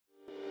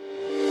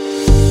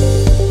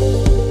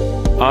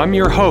I'm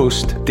your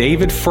host,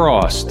 David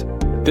Frost.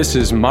 This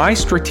is my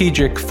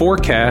strategic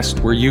forecast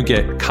where you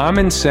get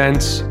common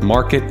sense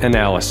market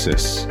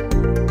analysis.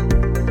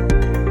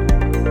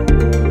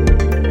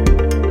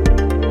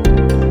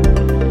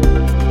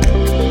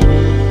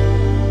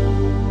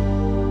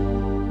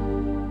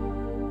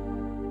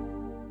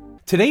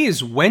 Today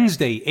is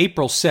Wednesday,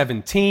 April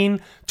 17,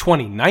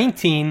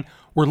 2019.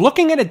 We're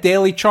looking at a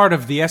daily chart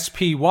of the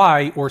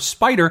SPY or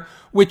SPDR,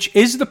 which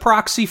is the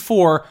proxy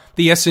for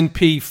the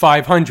S&P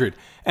 500.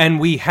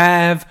 And we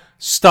have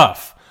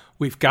stuff.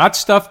 We've got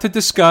stuff to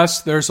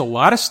discuss. There's a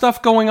lot of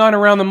stuff going on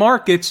around the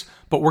markets,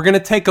 but we're going to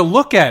take a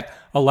look at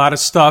a lot of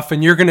stuff,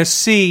 and you're going to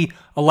see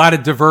a lot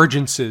of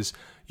divergences.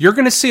 You're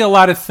going to see a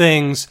lot of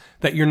things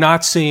that you're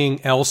not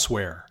seeing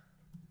elsewhere.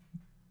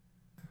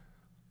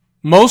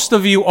 Most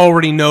of you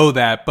already know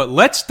that, but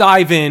let's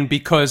dive in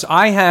because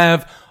I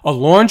have a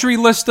laundry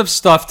list of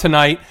stuff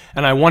tonight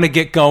and I want to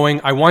get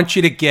going. I want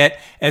you to get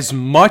as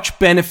much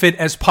benefit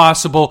as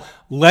possible.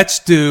 Let's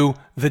do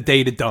the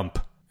data dump.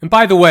 And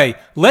by the way,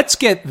 let's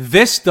get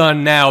this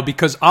done now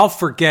because I'll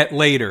forget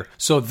later.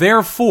 So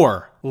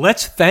therefore,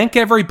 let's thank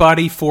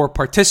everybody for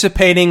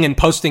participating and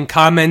posting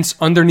comments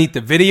underneath the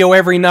video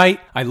every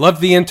night. I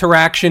love the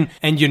interaction,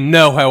 and you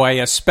know how I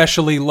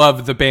especially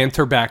love the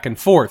banter back and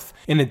forth.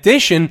 In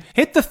addition,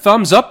 hit the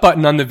thumbs up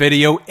button on the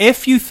video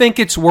if you think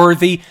it's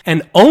worthy,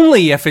 and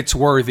only if it's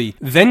worthy.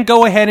 Then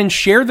go ahead and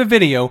share the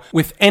video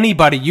with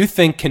anybody you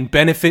think can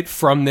benefit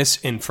from this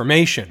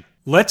information.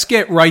 Let's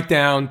get right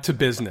down to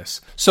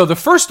business. So the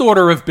first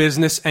order of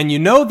business, and you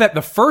know that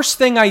the first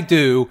thing I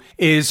do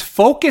is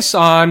focus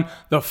on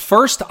the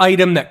first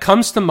item that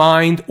comes to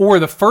mind or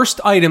the first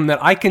item that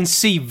I can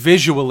see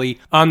visually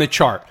on the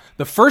chart.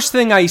 The first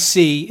thing I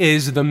see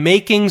is the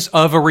makings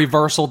of a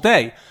reversal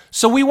day.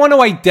 So we want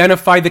to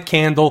identify the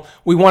candle.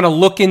 We want to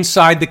look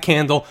inside the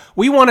candle.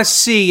 We want to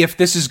see if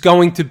this is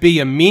going to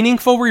be a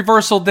meaningful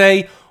reversal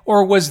day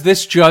or was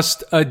this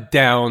just a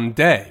down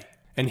day.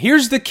 And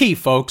here's the key,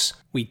 folks.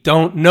 We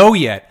don't know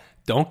yet.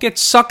 Don't get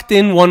sucked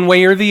in one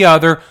way or the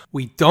other.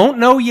 We don't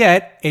know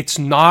yet. It's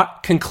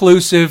not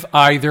conclusive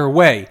either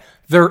way.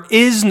 There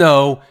is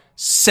no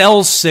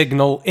sell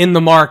signal in the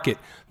market.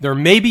 There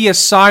may be a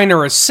sign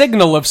or a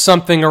signal of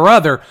something or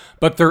other,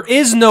 but there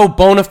is no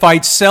bona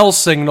fide sell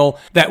signal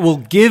that will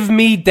give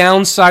me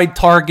downside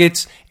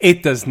targets.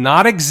 It does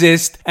not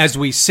exist as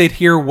we sit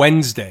here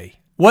Wednesday.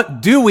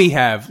 What do we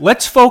have?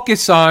 Let's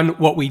focus on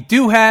what we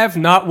do have,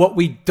 not what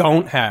we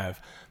don't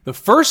have. The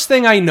first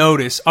thing I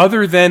notice,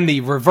 other than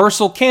the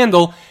reversal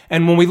candle,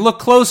 and when we look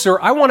closer,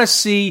 I want to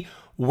see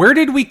where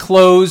did we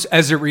close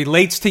as it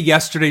relates to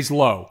yesterday's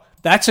low.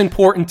 That's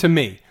important to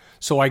me.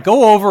 So I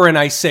go over and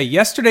I say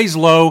yesterday's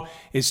low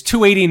is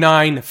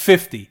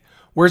 289.50.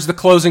 Where's the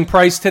closing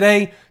price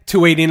today?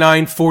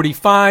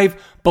 289.45,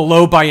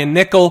 below by a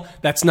nickel.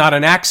 That's not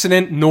an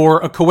accident nor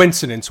a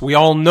coincidence. We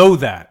all know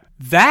that.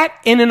 That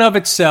in and of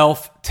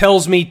itself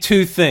tells me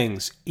two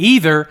things.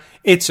 Either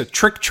it's a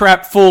trick,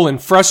 trap, fool,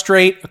 and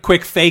frustrate, a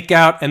quick fake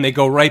out, and they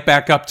go right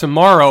back up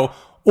tomorrow,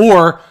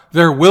 or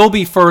there will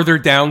be further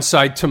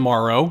downside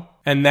tomorrow,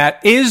 and that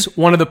is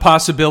one of the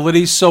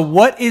possibilities. So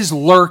what is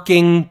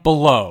lurking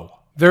below?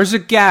 There's a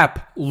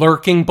gap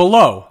lurking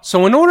below.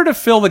 So in order to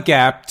fill the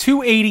gap,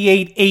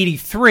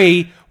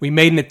 288.83, we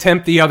made an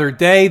attempt the other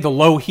day. The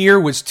low here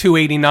was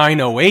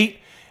 289.08,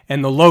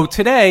 and the low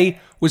today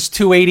was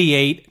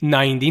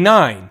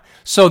 288.99.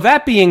 So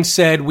that being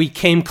said, we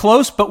came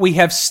close, but we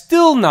have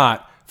still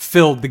not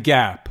filled the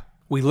gap.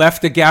 We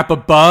left a gap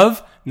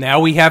above, now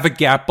we have a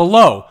gap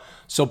below.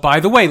 So by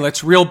the way,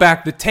 let's reel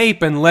back the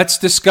tape and let's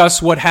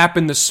discuss what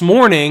happened this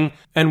morning,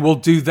 and we'll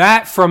do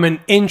that from an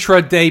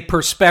intraday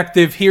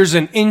perspective. Here's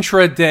an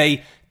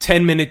intraday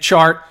 10-minute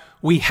chart.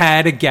 We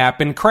had a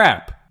gap and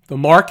crap. The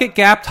market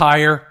gapped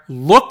higher,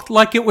 looked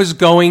like it was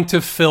going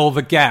to fill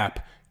the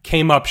gap,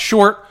 came up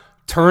short,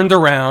 turned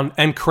around,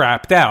 and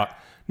crapped out.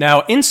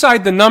 Now,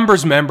 Inside the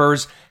Numbers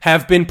members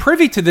have been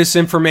privy to this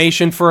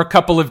information for a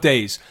couple of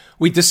days.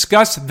 We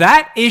discussed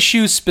that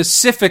issue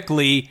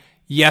specifically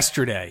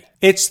yesterday.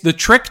 It's the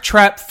trick,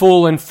 trap,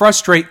 fool, and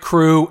frustrate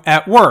crew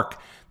at work.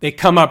 They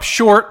come up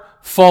short,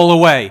 fall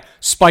away,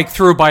 spike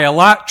through by a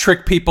lot,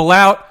 trick people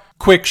out,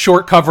 quick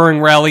short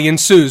covering rally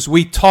ensues.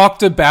 We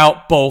talked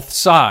about both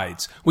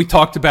sides. We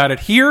talked about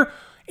it here.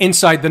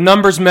 Inside the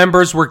Numbers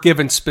members were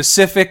given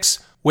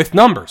specifics with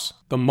numbers.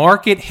 The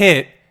market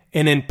hit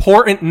an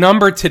important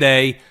number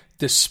today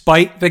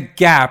despite the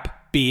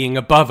gap being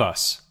above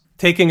us.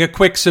 Taking a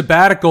quick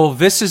sabbatical,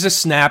 this is a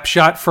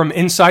snapshot from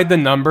Inside the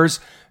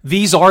Numbers.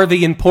 These are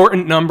the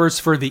important numbers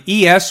for the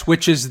ES,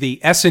 which is the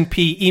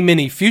S&P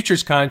E-mini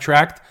futures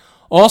contract,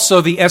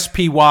 also the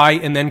SPY,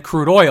 and then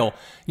crude oil.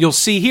 You'll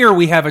see here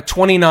we have a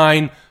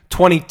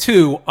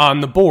 29.22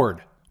 on the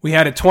board. We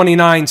had a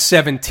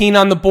 29.17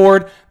 on the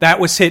board. That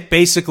was hit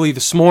basically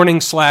this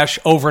morning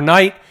 /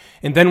 overnight.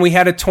 And then we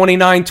had a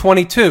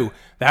 29.22.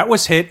 That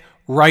was hit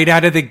right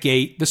out of the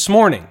gate this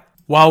morning.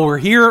 While we're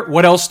here,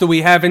 what else do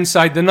we have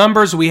inside the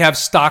numbers? We have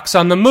stocks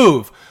on the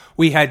move.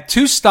 We had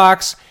two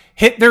stocks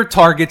hit their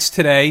targets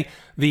today.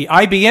 The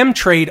IBM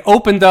trade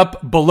opened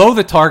up below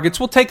the targets.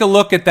 We'll take a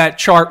look at that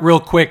chart real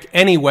quick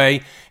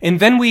anyway. And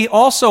then we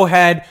also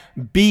had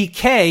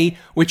BK,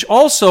 which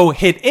also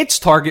hit its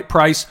target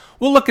price.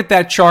 We'll look at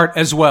that chart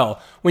as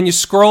well. When you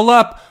scroll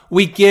up,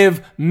 we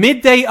give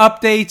midday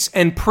updates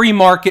and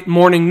pre-market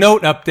morning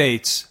note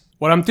updates.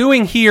 What I'm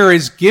doing here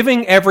is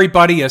giving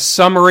everybody a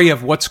summary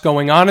of what's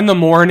going on in the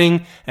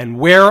morning and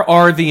where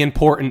are the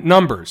important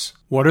numbers.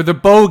 What are the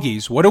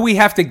bogeys? What do we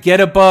have to get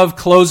above,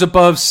 close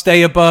above,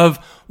 stay above?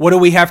 What do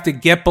we have to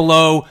get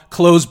below,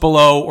 close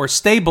below, or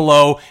stay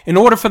below in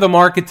order for the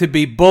market to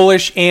be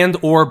bullish and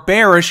or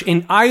bearish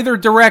in either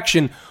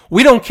direction?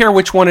 We don't care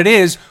which one it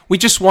is. We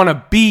just want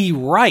to be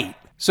right.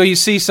 So you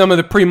see some of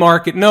the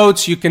pre-market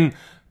notes. You can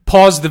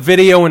pause the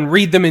video and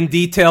read them in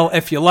detail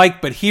if you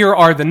like, but here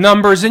are the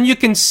numbers. And you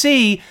can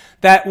see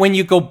that when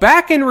you go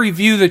back and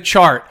review the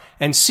chart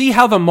and see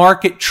how the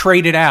market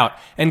traded out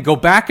and go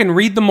back and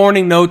read the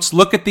morning notes,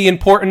 look at the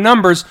important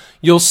numbers,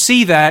 you'll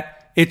see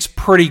that it's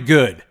pretty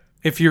good.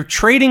 If you're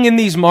trading in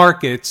these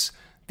markets,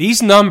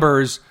 these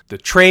numbers, the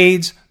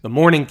trades, the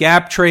morning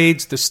gap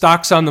trades, the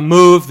stocks on the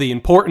move, the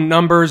important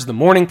numbers, the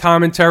morning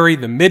commentary,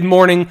 the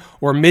mid-morning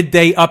or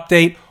midday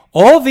update,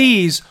 all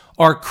these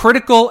are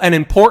critical and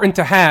important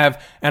to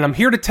have, and I'm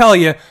here to tell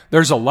you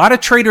there's a lot of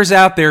traders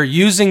out there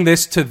using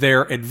this to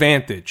their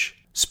advantage.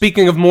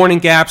 Speaking of morning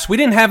gaps, we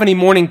didn't have any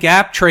morning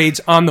gap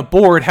trades on the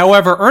board.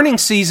 However,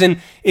 earnings season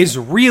is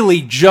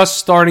really just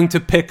starting to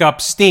pick up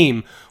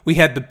steam. We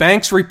had the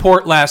banks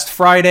report last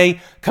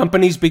Friday.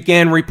 Companies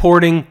began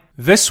reporting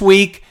this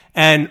week.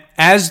 And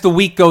as the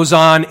week goes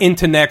on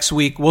into next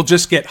week, we'll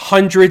just get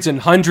hundreds and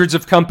hundreds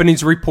of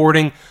companies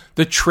reporting.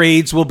 The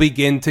trades will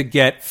begin to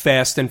get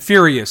fast and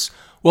furious.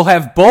 We'll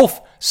have both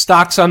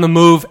stocks on the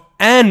move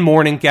and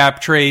morning gap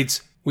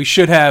trades. We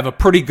should have a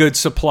pretty good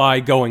supply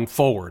going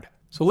forward.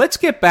 So let's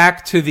get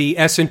back to the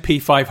S&P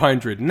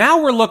 500.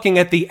 Now we're looking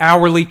at the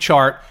hourly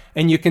chart,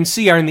 and you can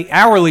see on the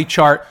hourly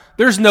chart,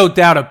 there's no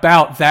doubt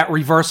about that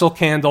reversal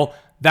candle.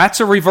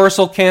 That's a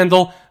reversal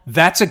candle.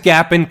 That's a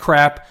gap in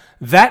crap.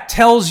 That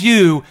tells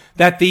you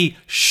that the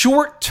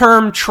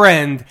short-term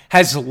trend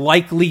has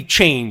likely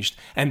changed.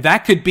 And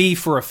that could be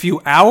for a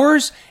few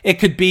hours, it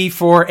could be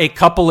for a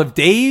couple of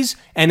days,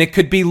 and it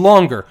could be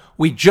longer.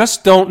 We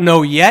just don't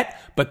know yet,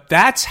 but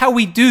that's how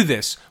we do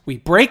this. We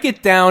break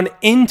it down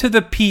into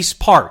the piece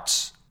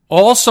parts,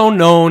 also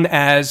known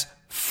as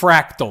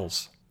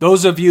fractals.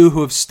 Those of you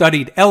who have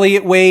studied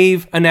Elliott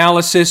wave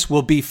analysis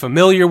will be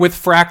familiar with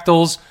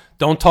fractals.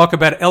 Don't talk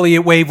about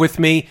Elliott wave with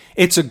me.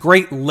 It's a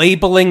great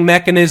labeling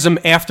mechanism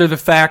after the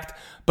fact,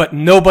 but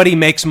nobody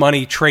makes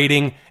money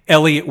trading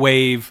Elliott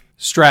wave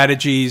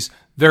strategies.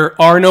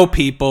 There are no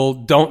people.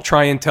 Don't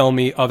try and tell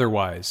me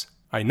otherwise.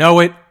 I know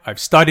it. I've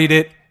studied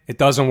it. It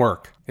doesn't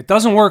work. It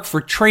doesn't work for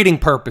trading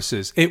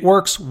purposes. It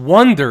works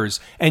wonders,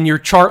 and your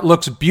chart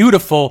looks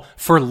beautiful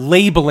for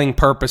labeling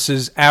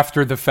purposes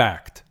after the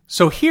fact.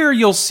 So here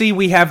you'll see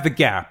we have the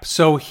gap.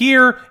 So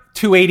here,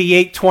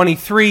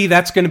 288.23,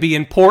 that's going to be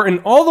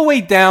important, all the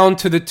way down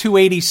to the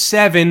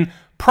 287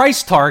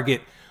 price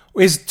target.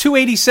 Is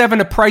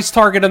 287 a price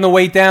target on the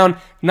way down?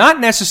 Not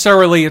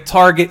necessarily a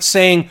target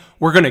saying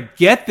we're going to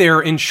get there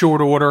in short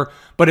order,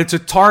 but it's a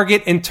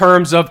target in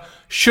terms of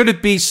should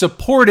it be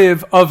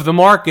supportive of the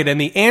market?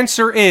 And the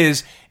answer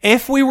is,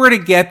 if we were to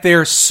get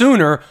there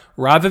sooner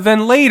rather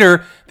than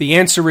later, the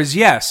answer is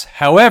yes.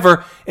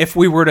 However, if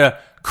we were to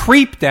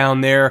creep down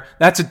there,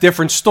 that's a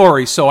different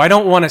story. So I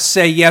don't want to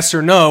say yes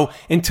or no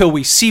until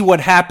we see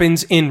what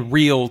happens in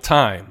real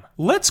time.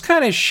 Let's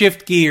kind of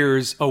shift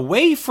gears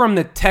away from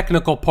the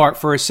technical part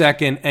for a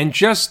second and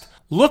just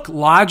look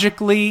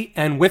logically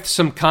and with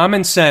some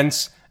common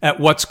sense at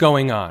what's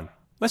going on.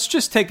 Let's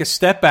just take a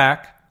step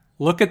back,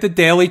 look at the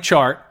daily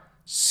chart,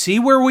 see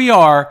where we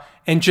are,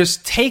 and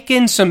just take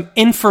in some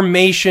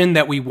information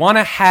that we want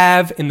to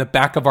have in the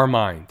back of our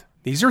mind.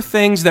 These are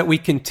things that we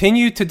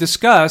continue to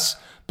discuss,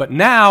 but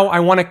now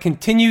I want to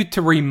continue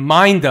to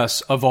remind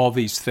us of all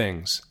these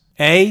things.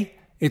 A,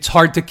 it's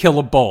hard to kill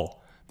a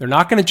bull. They're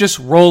not going to just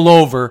roll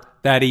over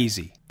that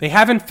easy. They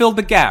haven't filled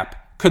the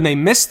gap. Could they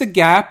miss the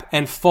gap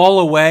and fall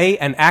away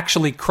and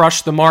actually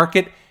crush the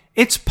market?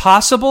 It's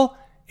possible.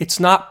 It's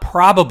not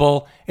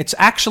probable. It's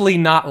actually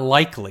not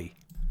likely.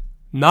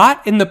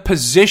 Not in the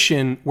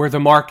position where the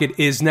market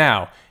is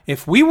now.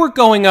 If we were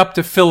going up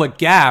to fill a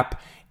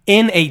gap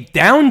in a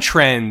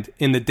downtrend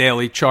in the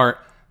daily chart,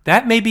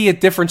 that may be a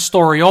different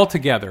story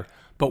altogether.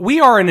 But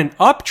we are in an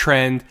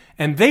uptrend,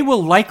 and they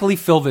will likely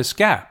fill this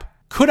gap.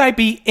 Could I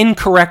be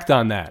incorrect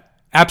on that?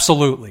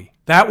 Absolutely.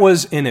 That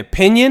was an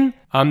opinion.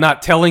 I'm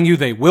not telling you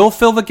they will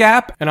fill the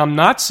gap, and I'm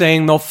not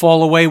saying they'll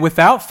fall away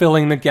without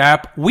filling the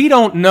gap. We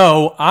don't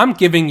know. I'm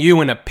giving you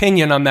an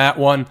opinion on that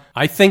one.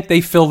 I think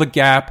they fill the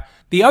gap.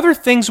 The other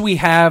things we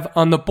have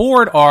on the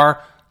board are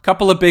a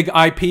couple of big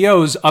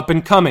IPOs up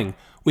and coming.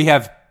 We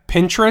have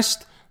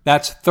Pinterest,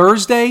 that's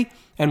Thursday,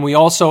 and we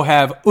also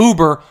have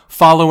Uber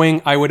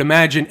following, I would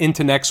imagine,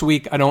 into next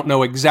week. I don't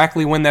know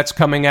exactly when that's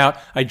coming out.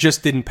 I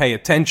just didn't pay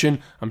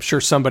attention. I'm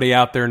sure somebody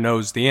out there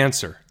knows the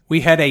answer.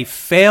 We had a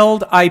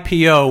failed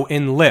IPO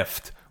in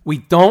Lyft, We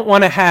don't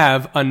want to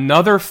have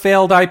another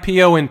failed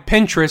IPO in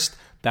Pinterest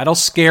that'll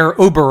scare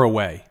Uber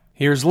away.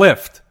 Here's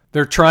Lyft.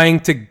 They're trying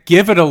to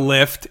give it a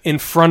lift in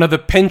front of the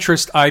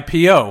Pinterest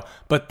IPO,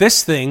 but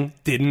this thing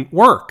didn't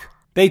work.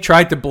 They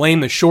tried to blame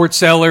the short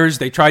sellers.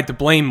 They tried to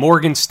blame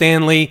Morgan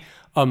Stanley.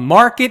 A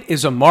market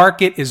is a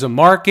market is a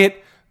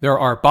market. There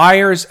are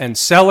buyers and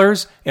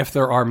sellers. If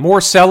there are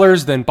more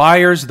sellers than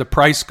buyers, the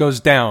price goes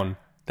down.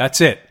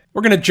 That's it.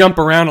 We're going to jump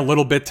around a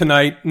little bit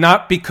tonight,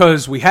 not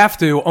because we have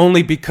to,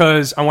 only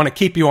because I want to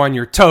keep you on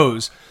your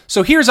toes.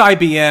 So here's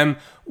IBM.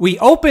 We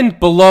opened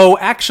below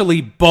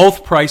actually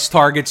both price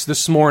targets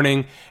this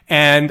morning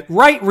and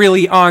right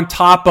really on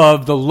top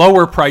of the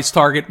lower price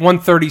target,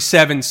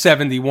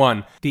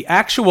 137.71. The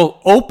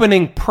actual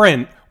opening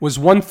print was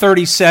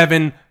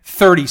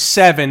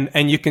 137.37,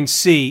 and you can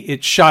see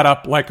it shot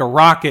up like a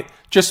rocket.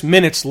 Just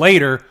minutes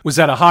later was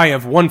at a high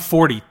of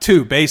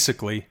 142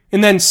 basically,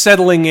 and then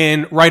settling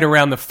in right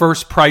around the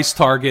first price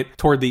target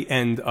toward the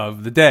end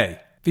of the day.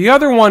 The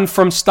other one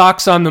from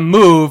Stocks on the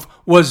Move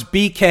was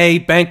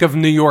BK, Bank of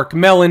New York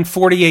Mellon.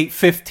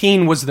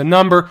 48.15 was the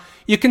number.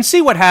 You can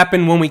see what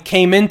happened when we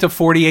came into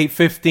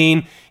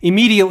 48.15.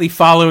 Immediately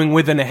following,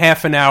 within a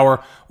half an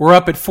hour, we're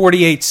up at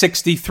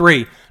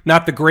 48.63.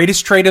 Not the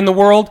greatest trade in the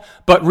world,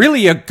 but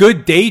really a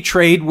good day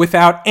trade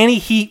without any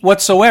heat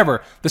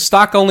whatsoever. The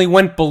stock only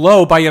went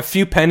below by a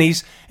few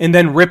pennies and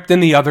then ripped in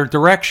the other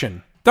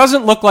direction.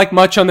 Doesn't look like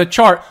much on the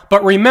chart,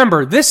 but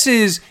remember, this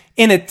is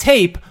in a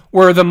tape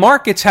where the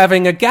market's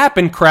having a gap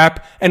and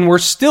crap, and we're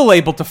still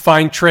able to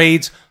find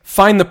trades,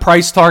 find the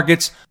price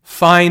targets,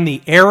 find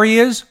the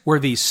areas where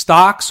these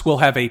stocks will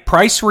have a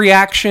price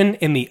reaction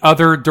in the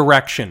other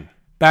direction.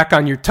 Back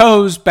on your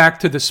toes, back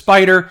to the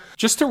spider.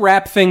 Just to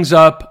wrap things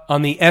up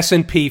on the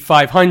S&P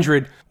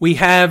 500, we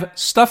have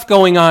stuff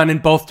going on in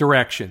both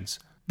directions.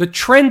 The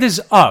trend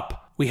is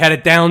up. We had a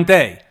down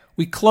day.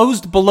 We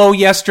closed below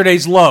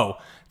yesterday's low.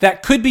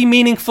 That could be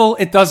meaningful.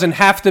 It doesn't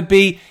have to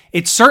be.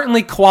 It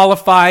certainly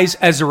qualifies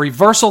as a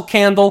reversal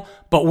candle,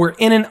 but we're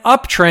in an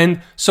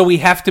uptrend, so we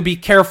have to be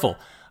careful.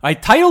 I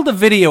titled a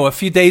video a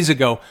few days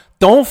ago,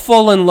 Don't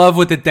Fall in Love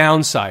with the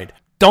Downside.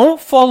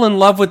 Don't fall in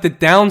love with the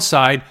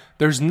downside.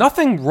 There's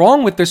nothing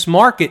wrong with this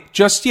market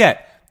just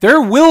yet.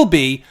 There will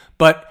be,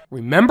 but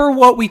remember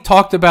what we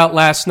talked about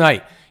last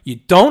night. You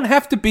don't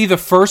have to be the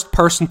first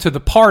person to the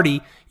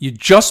party. You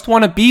just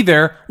want to be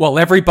there while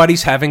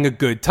everybody's having a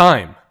good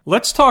time.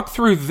 Let's talk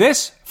through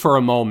this for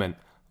a moment.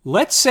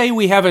 Let's say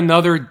we have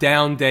another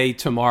down day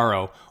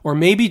tomorrow, or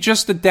maybe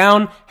just a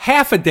down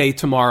half a day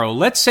tomorrow.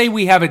 Let's say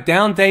we have a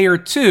down day or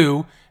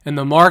two, and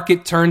the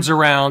market turns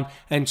around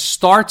and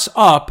starts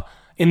up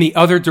in the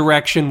other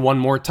direction one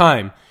more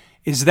time.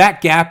 Is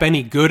that gap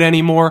any good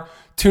anymore?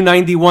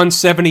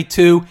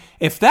 291.72?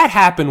 If that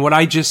happened, what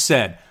I just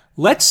said,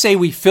 let's say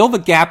we fill the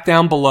gap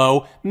down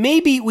below,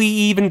 maybe we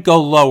even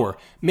go lower.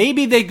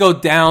 Maybe they go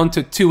down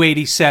to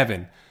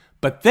 287.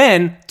 But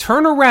then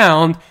turn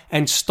around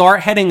and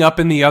start heading up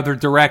in the other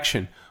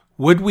direction.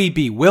 Would we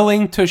be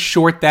willing to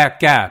short that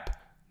gap?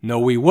 No,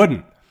 we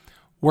wouldn't.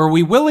 Were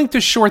we willing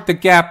to short the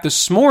gap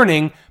this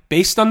morning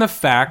based on the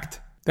fact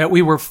that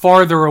we were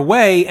farther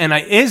away and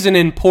it is an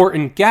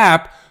important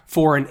gap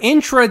for an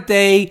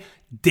intraday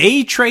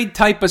day trade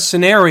type of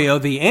scenario?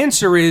 The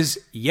answer is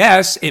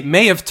yes, it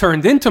may have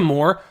turned into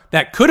more.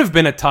 That could have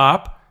been a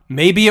top.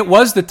 Maybe it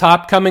was the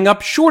top coming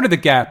up short of the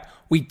gap.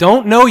 We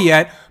don't know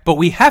yet, but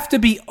we have to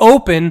be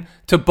open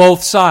to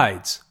both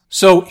sides.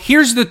 So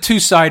here's the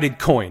two-sided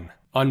coin.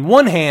 On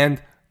one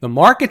hand, the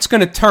market's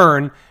going to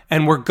turn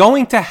and we're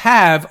going to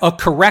have a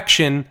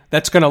correction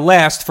that's going to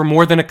last for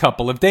more than a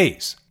couple of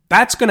days.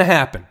 That's going to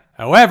happen.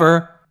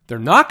 However, they're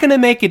not going to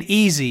make it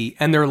easy,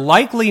 and they're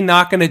likely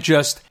not going to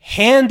just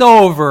hand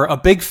over a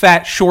big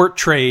fat short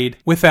trade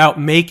without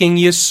making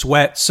you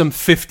sweat some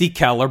 50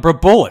 caliber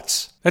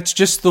bullets. That's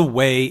just the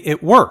way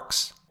it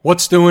works.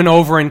 What's doing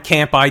over in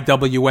Camp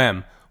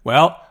IWM?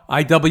 Well,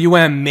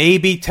 IWM may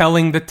be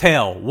telling the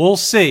tale. We'll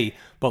see.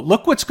 But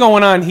look what's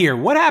going on here.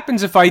 What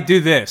happens if I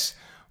do this?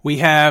 We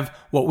have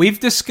what we've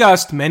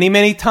discussed many,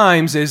 many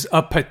times is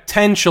a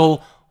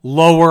potential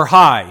lower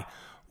high.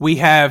 We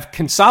have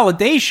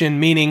consolidation,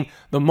 meaning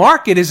the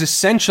market is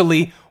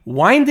essentially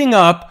winding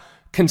up,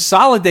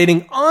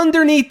 consolidating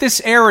underneath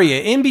this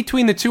area in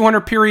between the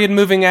 200 period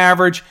moving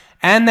average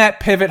and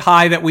that pivot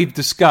high that we've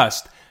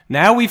discussed.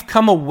 Now we've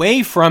come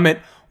away from it.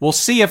 We'll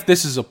see if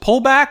this is a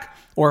pullback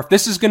or if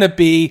this is going to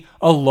be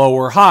a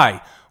lower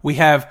high. We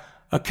have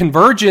a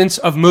convergence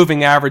of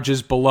moving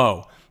averages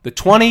below. The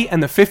 20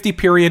 and the 50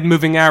 period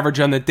moving average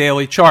on the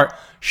daily chart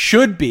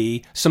should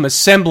be some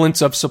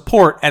semblance of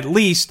support, at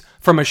least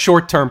from a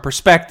short-term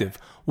perspective.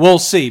 We'll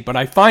see, but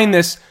I find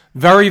this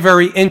very,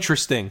 very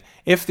interesting.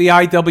 If the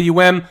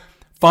IWM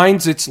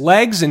finds its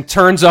legs and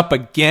turns up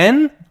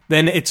again,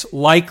 then it's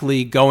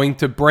likely going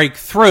to break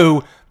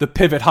through the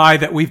pivot high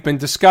that we've been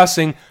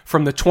discussing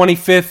from the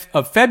 25th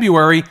of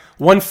February,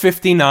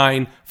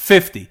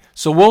 159.50.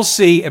 So we'll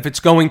see if it's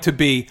going to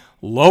be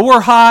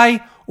lower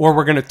high or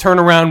we're going to turn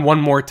around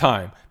one more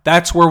time.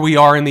 That's where we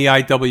are in the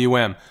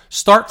IWM.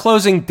 Start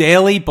closing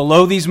daily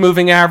below these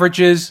moving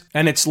averages,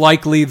 and it's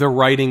likely the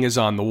writing is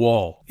on the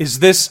wall. Is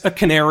this a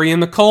canary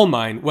in the coal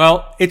mine?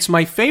 Well, it's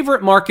my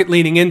favorite market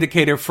leading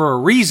indicator for a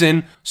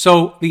reason.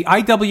 So the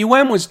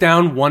IWM was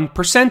down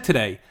 1%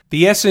 today.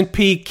 The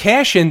S&P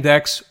cash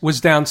index was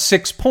down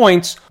 6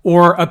 points,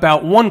 or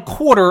about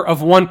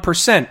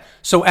 0.25%.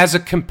 So as a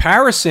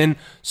comparison,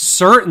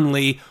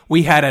 certainly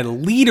we had a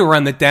leader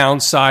on the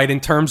downside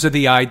in terms of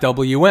the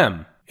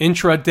IWM.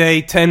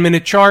 Intraday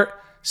 10-minute chart,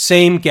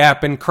 same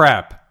gap and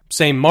crap.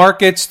 Same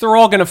markets, they're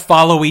all going to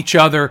follow each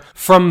other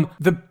from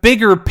the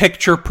bigger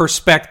picture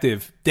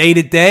perspective. Day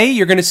to day,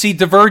 you're going to see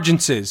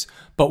divergences.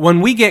 But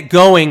when we get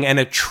going and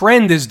a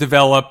trend is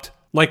developed,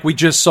 like we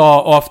just saw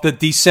off the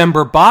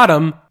December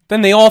bottom,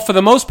 then they all, for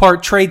the most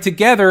part, trade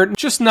together,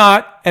 just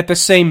not at the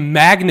same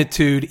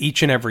magnitude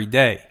each and every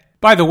day.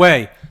 By the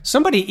way,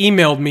 somebody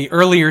emailed me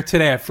earlier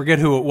today, I forget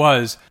who it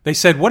was. They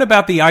said, what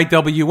about the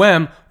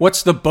IWM?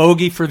 What's the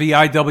bogey for the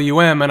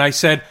IWM? And I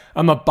said,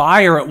 I'm a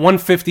buyer at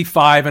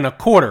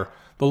 155.25.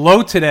 The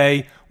low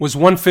today was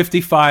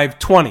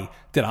 155.20.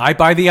 Did I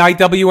buy the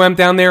IWM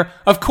down there?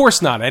 Of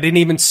course not. I didn't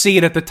even see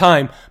it at the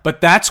time, but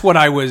that's what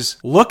I was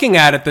looking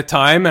at the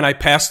time, and I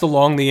passed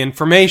along the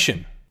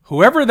information.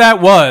 Whoever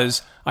that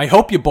was, I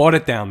hope you bought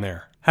it down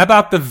there. How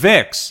about the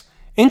VIX?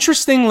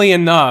 Interestingly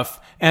enough,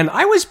 and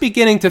I was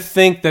beginning to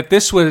think that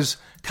this was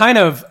kind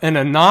of an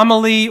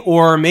anomaly,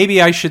 or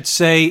maybe I should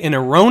say an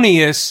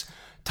erroneous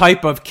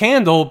type of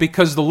candle,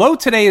 because the low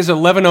today is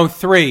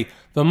 1103.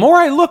 The more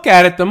I look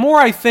at it, the more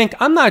I think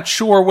I'm not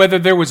sure whether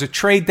there was a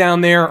trade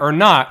down there or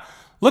not.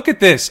 Look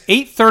at this,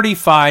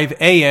 8:35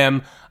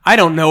 a.m. I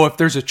don't know if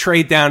there's a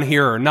trade down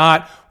here or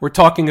not. We're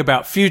talking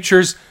about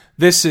futures.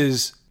 This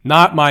is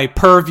not my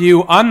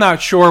purview. I'm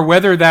not sure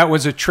whether that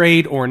was a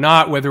trade or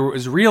not, whether it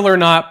was real or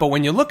not. But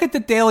when you look at the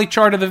daily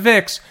chart of the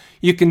VIX,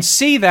 you can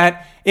see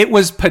that it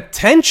was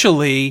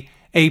potentially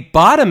a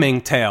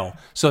bottoming tail.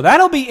 So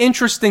that'll be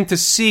interesting to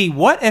see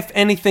what, if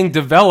anything,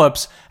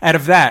 develops out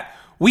of that.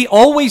 We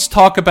always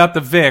talk about the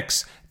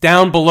VIX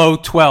down below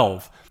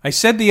 12. I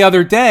said the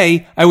other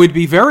day I would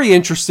be very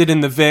interested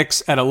in the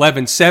VIX at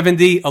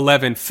 1170,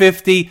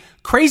 1150,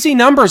 crazy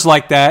numbers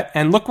like that,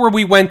 and look where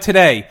we went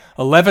today,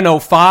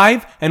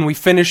 1105, and we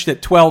finished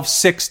at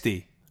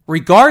 1260.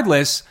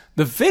 Regardless,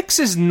 the VIX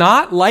is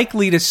not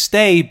likely to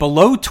stay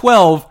below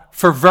 12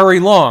 for very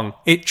long.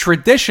 It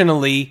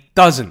traditionally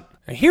doesn't.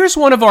 Now, here's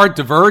one of our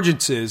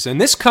divergences, and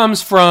this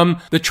comes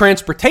from the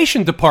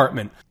transportation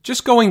department.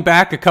 Just going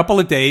back a couple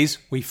of days,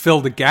 we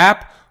filled a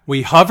gap,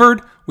 we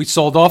hovered, we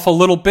sold off a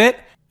little bit,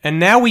 and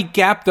now we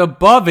gapped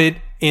above it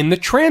in the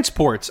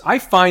transports. I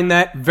find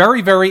that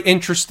very, very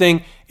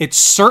interesting. It's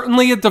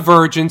certainly a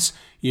divergence.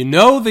 You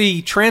know,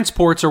 the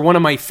transports are one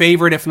of my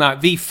favorite, if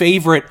not the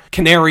favorite,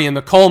 canary in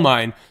the coal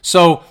mine.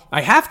 So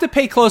I have to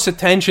pay close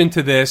attention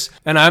to this,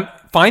 and I'm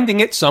finding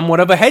it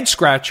somewhat of a head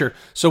scratcher.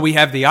 So we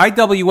have the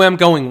IWM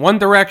going one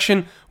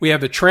direction. We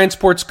have the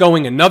transports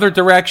going another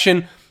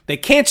direction. They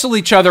cancel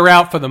each other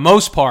out for the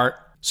most part.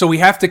 So we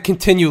have to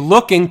continue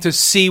looking to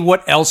see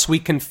what else we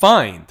can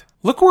find.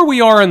 Look where we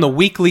are in the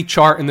weekly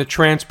chart in the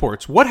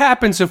transports. What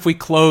happens if we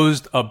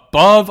closed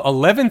above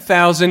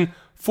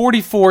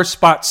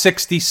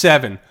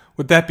 11,044.67?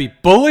 Would that be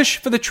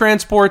bullish for the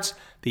transports?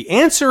 The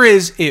answer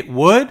is it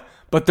would,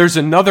 but there's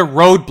another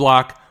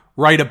roadblock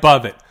right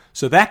above it.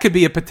 So that could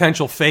be a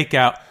potential fake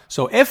out.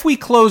 So if we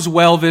close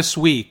well this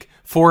week,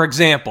 for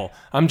example,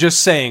 I'm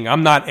just saying,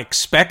 I'm not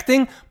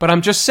expecting, but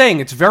I'm just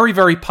saying it's very,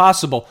 very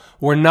possible.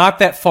 We're not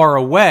that far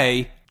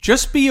away.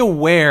 Just be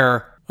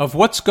aware of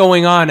what's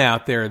going on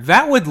out there.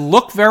 That would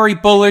look very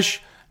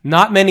bullish.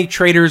 Not many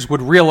traders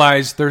would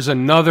realize there's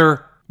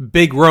another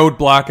big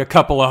roadblock a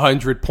couple of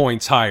 100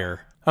 points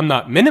higher. I'm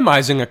not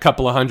minimizing a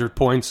couple of 100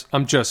 points.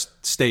 I'm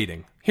just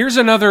stating. Here's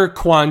another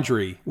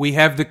quandary. We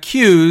have the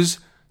Qs,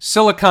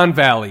 Silicon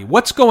Valley.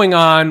 What's going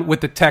on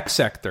with the tech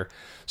sector?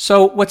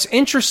 So what's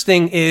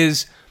interesting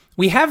is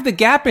we have the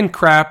gap in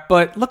crap,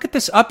 but look at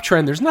this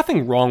uptrend. There's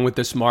nothing wrong with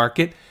this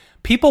market.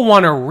 People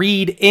want to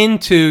read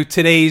into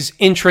today's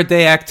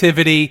intraday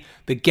activity,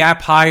 the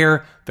gap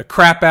higher, the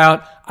crap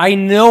out. I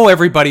know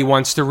everybody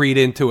wants to read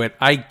into it.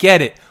 I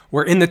get it.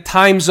 We're in the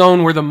time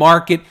zone where the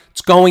market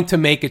is going to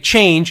make a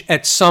change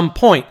at some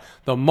point.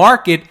 The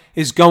market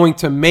is going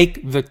to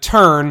make the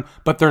turn,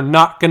 but they're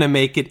not going to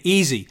make it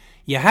easy.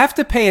 You have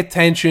to pay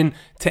attention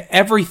to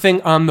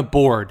everything on the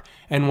board.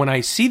 And when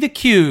I see the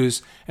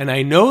Qs, and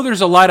I know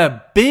there's a lot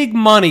of big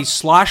money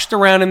sloshed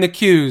around in the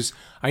Qs,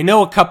 I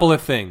know a couple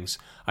of things.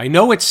 I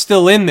know it's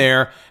still in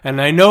there, and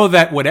I know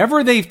that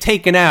whatever they've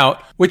taken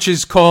out, which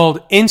is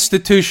called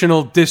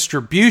institutional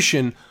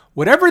distribution,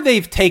 whatever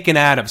they've taken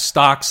out of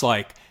stocks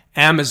like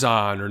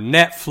Amazon or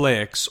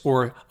Netflix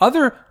or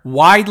other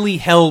widely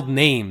held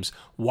names,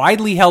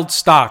 widely held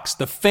stocks,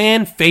 the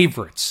fan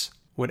favorites,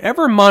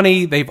 whatever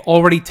money they've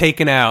already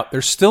taken out,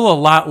 there's still a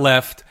lot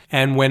left.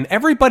 And when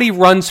everybody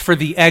runs for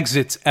the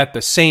exits at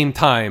the same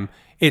time,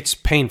 it's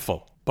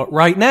painful. But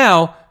right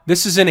now,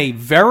 this is in a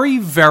very,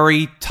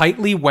 very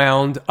tightly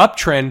wound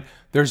uptrend.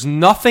 There's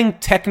nothing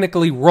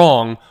technically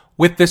wrong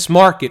with this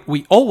market.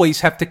 We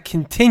always have to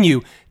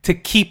continue to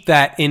keep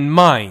that in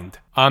mind.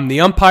 I'm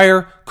the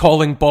umpire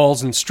calling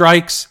balls and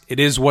strikes. It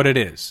is what it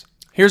is.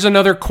 Here's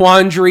another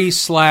quandary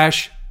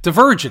 /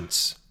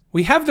 divergence.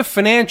 We have the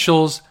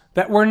financials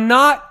that were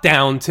not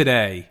down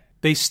today.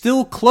 They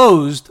still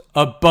closed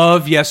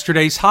above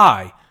yesterday's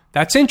high.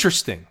 That's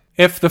interesting.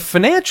 If the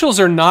financials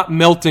are not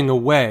melting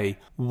away,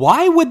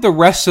 why would the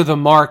rest of the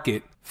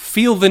market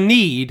feel the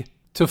need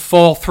to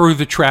fall through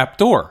the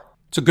trapdoor?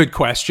 It's a good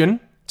question.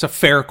 It's a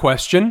fair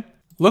question.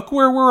 Look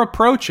where we're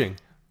approaching.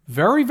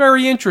 Very,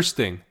 very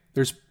interesting.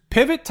 There's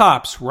pivot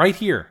tops right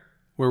here.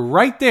 We're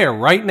right there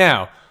right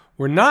now.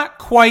 We're not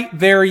quite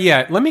there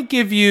yet. Let me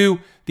give you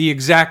the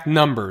exact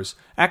numbers.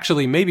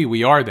 Actually, maybe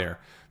we are there.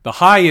 The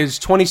high is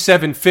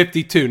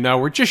 27.52. No,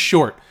 we're just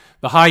short.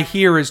 The high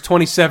here is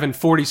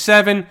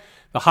 27.47.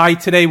 The high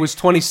today was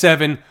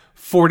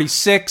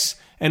 27.46,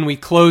 and we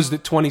closed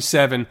at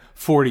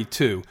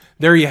 27.42.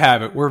 There you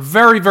have it. We're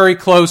very, very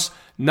close.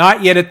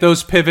 Not yet at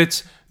those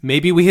pivots.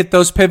 Maybe we hit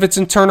those pivots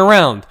and turn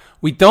around.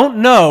 We don't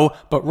know,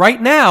 but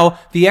right now,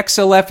 the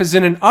XLF is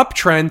in an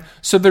uptrend,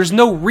 so there's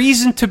no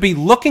reason to be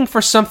looking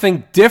for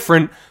something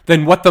different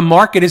than what the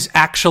market is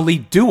actually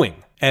doing.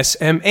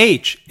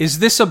 SMH, is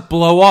this a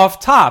blow-off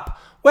top?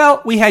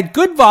 Well, we had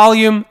good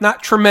volume,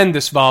 not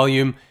tremendous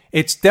volume.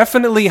 It's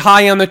definitely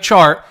high on the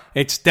chart.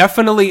 It's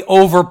definitely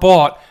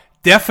overbought.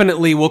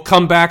 Definitely will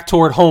come back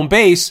toward home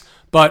base.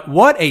 But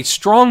what a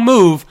strong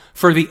move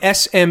for the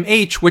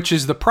SMH, which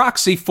is the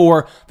proxy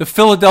for the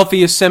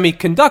Philadelphia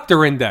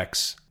Semiconductor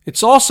Index.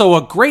 It's also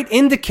a great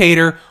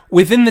indicator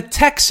within the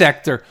tech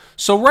sector.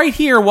 So right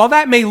here, while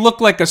that may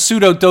look like a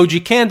pseudo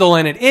doji candle,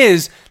 and it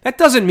is, that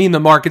doesn't mean the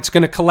market's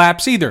going to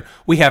collapse either.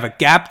 We have a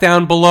gap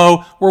down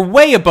below. We're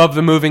way above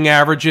the moving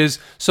averages.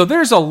 So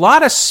there's a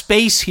lot of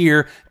space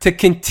here to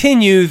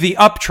continue the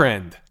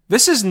uptrend.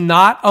 This is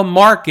not a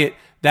market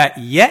that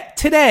yet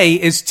today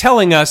is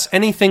telling us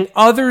anything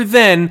other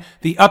than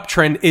the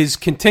uptrend is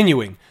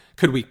continuing.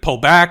 Could we pull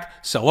back,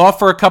 sell off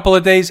for a couple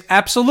of days?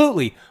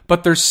 Absolutely.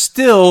 But there's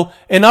still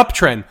an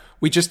uptrend.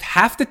 We just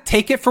have to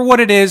take it for what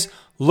it is.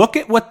 Look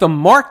at what the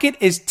market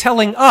is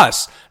telling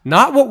us,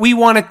 not what we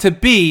want it to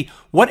be.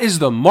 What is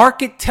the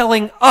market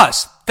telling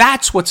us?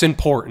 That's what's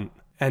important.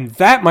 And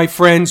that, my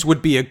friends,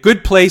 would be a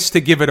good place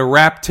to give it a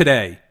wrap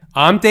today.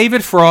 I'm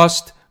David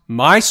Frost,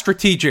 my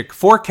strategic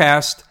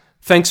forecast.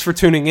 Thanks for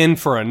tuning in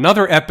for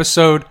another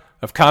episode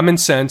of Common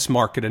Sense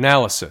Market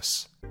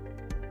Analysis.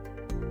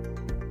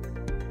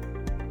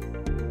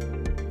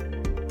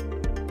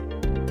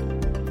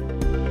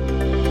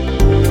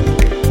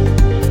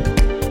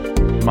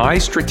 My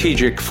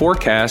Strategic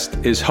Forecast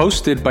is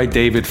hosted by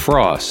David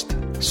Frost.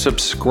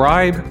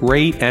 Subscribe,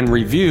 rate, and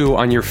review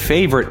on your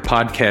favorite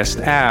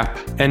podcast app,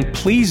 and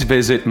please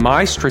visit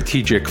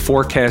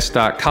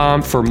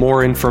mystrategicforecast.com for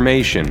more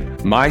information.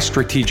 My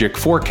Strategic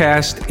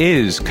Forecast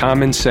is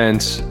common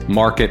sense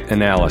market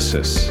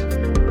analysis.